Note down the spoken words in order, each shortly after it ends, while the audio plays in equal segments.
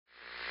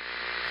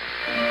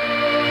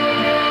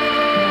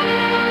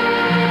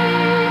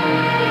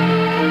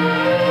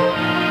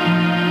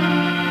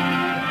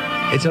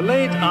It's a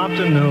late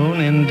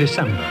afternoon in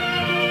December.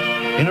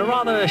 In a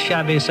rather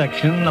shabby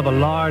section of a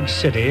large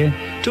city,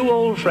 two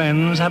old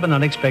friends have an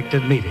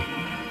unexpected meeting.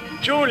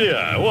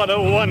 Julia, what a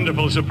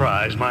wonderful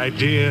surprise, my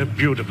dear,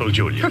 beautiful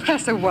Julia.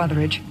 Professor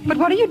Wutheridge, but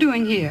what are you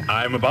doing here?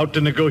 I'm about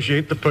to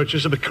negotiate the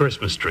purchase of a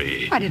Christmas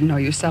tree. I didn't know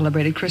you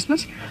celebrated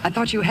Christmas. I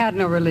thought you had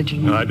no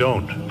religion. No, I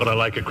don't, but I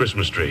like a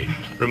Christmas tree.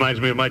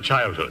 Reminds me of my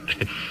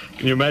childhood.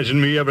 Can you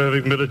imagine me ever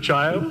having been a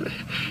child?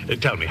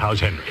 Tell me, how's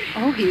Henry?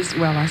 Oh, he's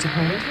well, I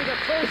suppose.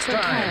 It's so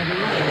tired.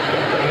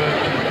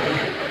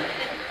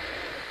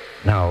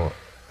 Now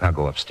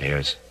go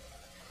upstairs.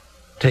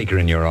 Take her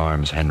in your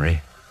arms,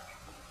 Henry.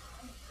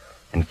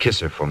 And kiss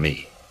her for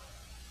me.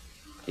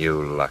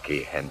 You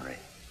lucky Henry.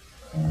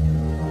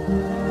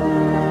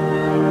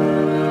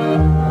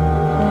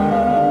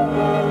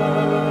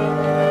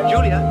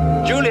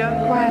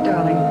 Julia! Quiet,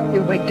 darling.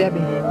 You'll wake Debbie.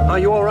 Are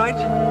you all right?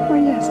 Oh,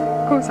 yes,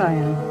 of course I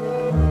am.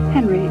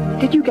 Henry,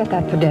 did you get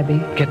that for Debbie?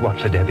 Get what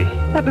for Debbie?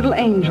 That little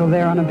angel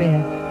there on a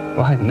bed.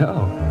 Why,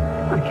 no.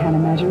 I can't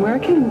imagine where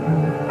it came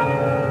from.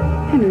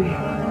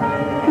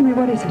 Henry,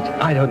 what is it?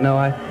 I don't know.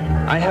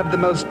 I have the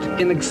most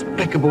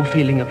inexplicable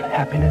feeling of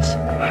happiness.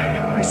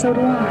 Why, so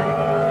do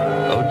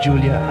I. Oh,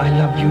 Julia, I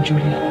love you,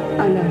 Julia.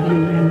 I love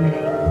you, Henry.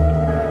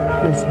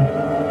 Listen,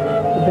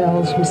 the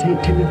bells from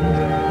St.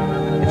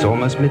 Timothy's. It's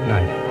almost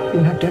midnight.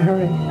 You'll have to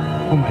hurry.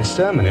 Oh, my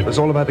sermon. It was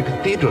all about the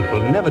cathedral. It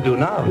will never do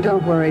now.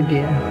 Don't worry,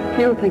 dear.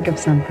 You'll think of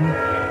something.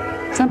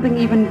 Something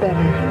even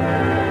better.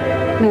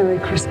 Merry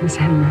Christmas,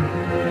 Henry.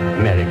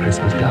 Merry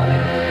Christmas,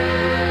 darling.